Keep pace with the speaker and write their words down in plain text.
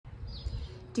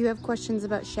Do you have questions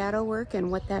about shadow work and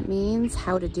what that means,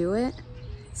 how to do it?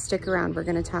 Stick around, we're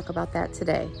going to talk about that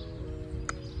today.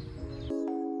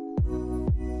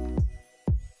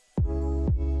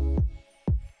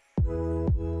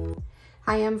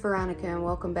 Hi, I'm Veronica and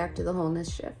welcome back to the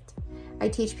Wholeness Shift. I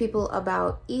teach people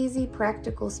about easy,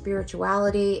 practical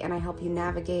spirituality and I help you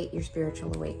navigate your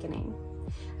spiritual awakening.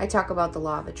 I talk about the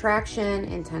law of attraction,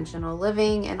 intentional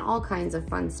living, and all kinds of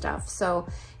fun stuff. So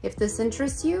if this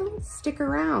interests you, stick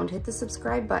around, hit the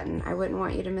subscribe button. I wouldn't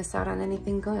want you to miss out on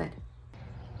anything good.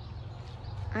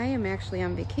 I am actually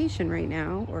on vacation right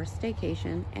now, or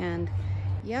staycation, and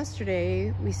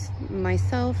yesterday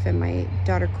myself and my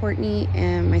daughter Courtney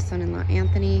and my son-in-law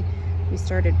Anthony, we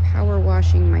started power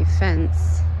washing my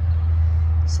fence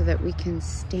so that we can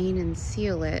stain and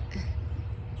seal it.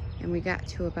 And we got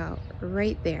to about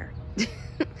right there.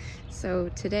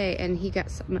 So today, and he got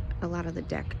a lot of the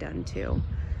deck done too.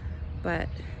 But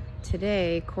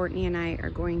today, Courtney and I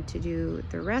are going to do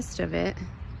the rest of it.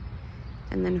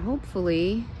 And then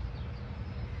hopefully,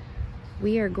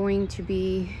 we are going to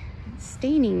be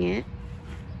staining it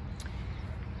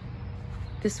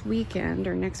this weekend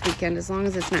or next weekend, as long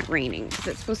as it's not raining, because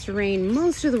it's supposed to rain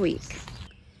most of the week.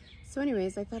 So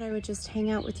anyways, I thought I would just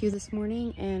hang out with you this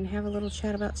morning and have a little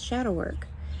chat about shadow work.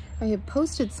 I had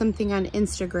posted something on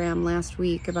Instagram last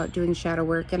week about doing shadow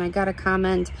work, and I got a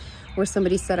comment where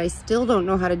somebody said, I still don't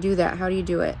know how to do that. How do you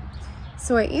do it?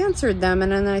 So I answered them,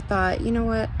 and then I thought, you know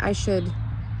what? I should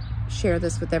share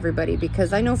this with everybody,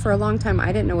 because I know for a long time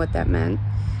I didn't know what that meant.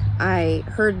 I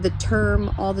heard the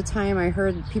term all the time. I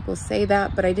heard people say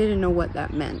that, but I didn't know what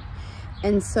that meant.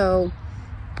 And so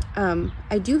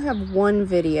I do have one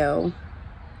video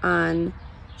on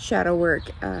shadow work,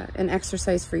 an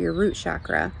exercise for your root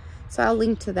chakra. So I'll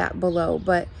link to that below.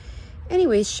 But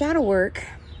anyways, shadow work,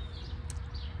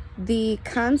 the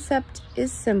concept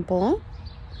is simple.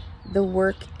 The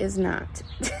work is not.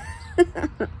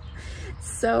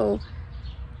 So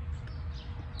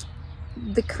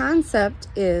the concept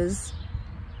is,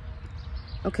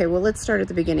 okay, well, let's start at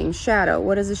the beginning. Shadow,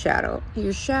 what is a shadow?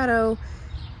 Your shadow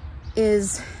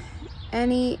is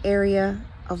any area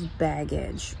of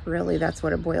baggage. Really, that's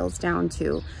what it boils down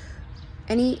to.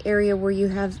 Any area where you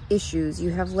have issues, you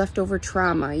have leftover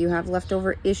trauma, you have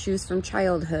leftover issues from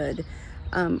childhood,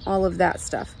 all of that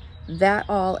stuff. That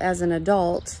all, as an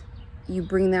adult, you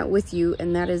bring that with you,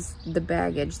 and that is the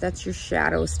baggage. That's your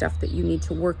shadow stuff that you need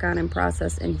to work on and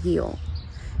process and heal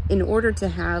in order to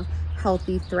have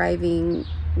healthy, thriving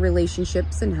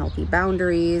relationships and healthy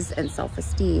boundaries and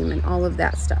self-esteem and all of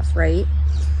that stuff, right?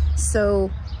 So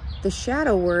the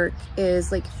shadow work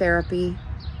is like therapy.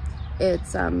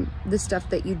 It's the stuff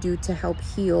that you do to help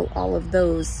heal all of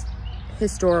those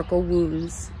historical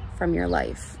wounds from your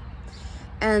life.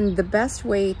 And the best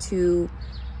way to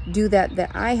do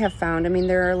that I have found, I mean,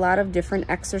 there are a lot of different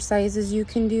exercises you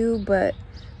can do, but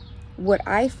what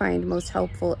I find most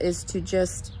helpful is to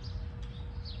just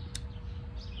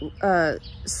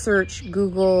search,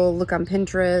 Google, look on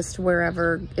Pinterest,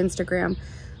 wherever, Instagram,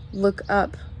 look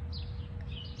up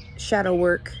shadow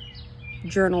work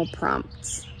journal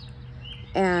prompts.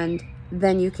 And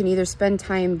then you can either spend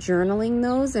time journaling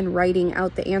those and writing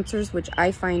out the answers, which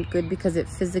I find good because it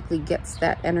physically gets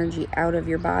that energy out of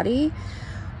your body,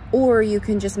 or you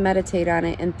can just meditate on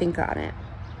it and think on it.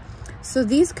 So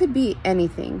these could be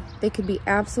anything. They could be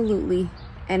absolutely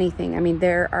anything. I mean,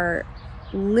 there are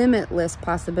limitless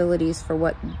possibilities for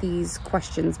what these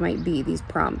questions might be, these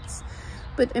prompts.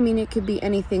 But I mean, it could be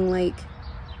anything like,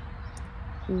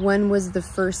 when was the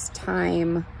first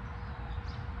time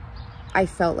I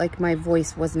felt like my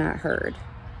voice was not heard?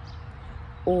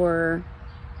 Or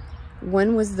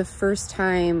when was the first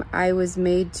time I was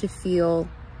made to feel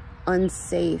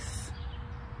unsafe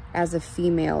as a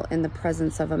female in the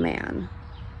presence of a man?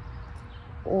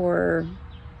 Or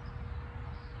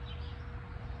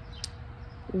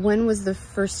when was the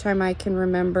first time I can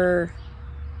remember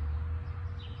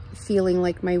feeling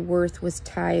like my worth was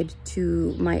tied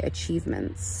to my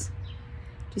achievements?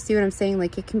 Do you see what I'm saying?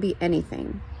 Like, it can be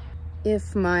anything.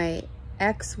 If my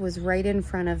ex was right in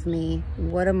front of me,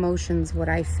 what emotions would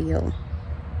I feel?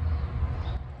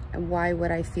 And why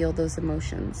would I feel those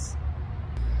emotions?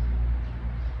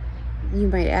 You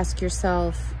might ask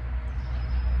yourself,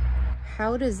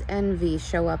 how does envy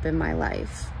show up in my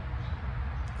life?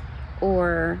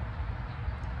 Or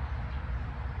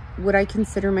would I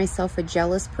consider myself a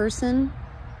jealous person?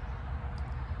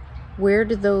 Where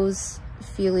do those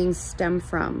feelings stem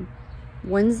from?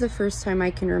 When's the first time I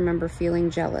can remember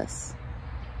feeling jealous?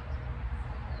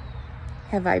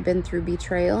 Have I been through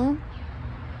betrayal?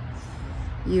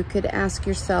 You could ask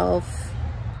yourself,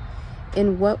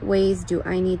 In what ways do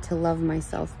I need to love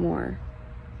myself more?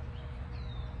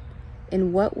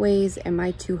 In what ways am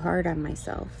I too hard on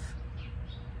myself?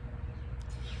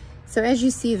 So as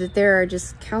you see that there are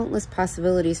just countless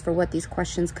possibilities for what these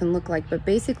questions can look like, but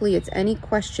basically it's any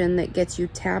question that gets you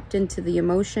tapped into the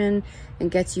emotion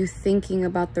and gets you thinking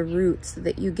about the root, so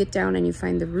that you get down and you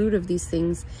find the root of these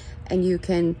things and you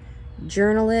can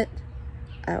journal it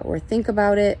or think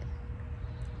about it,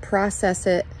 process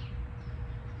it,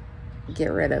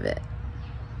 get rid of it.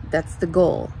 That's the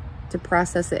goal, to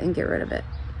process it and get rid of it.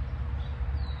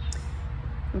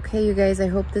 Okay, you guys, I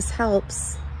hope this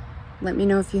helps. Let me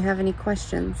know if you have any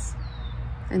questions.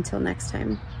 Until next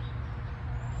time.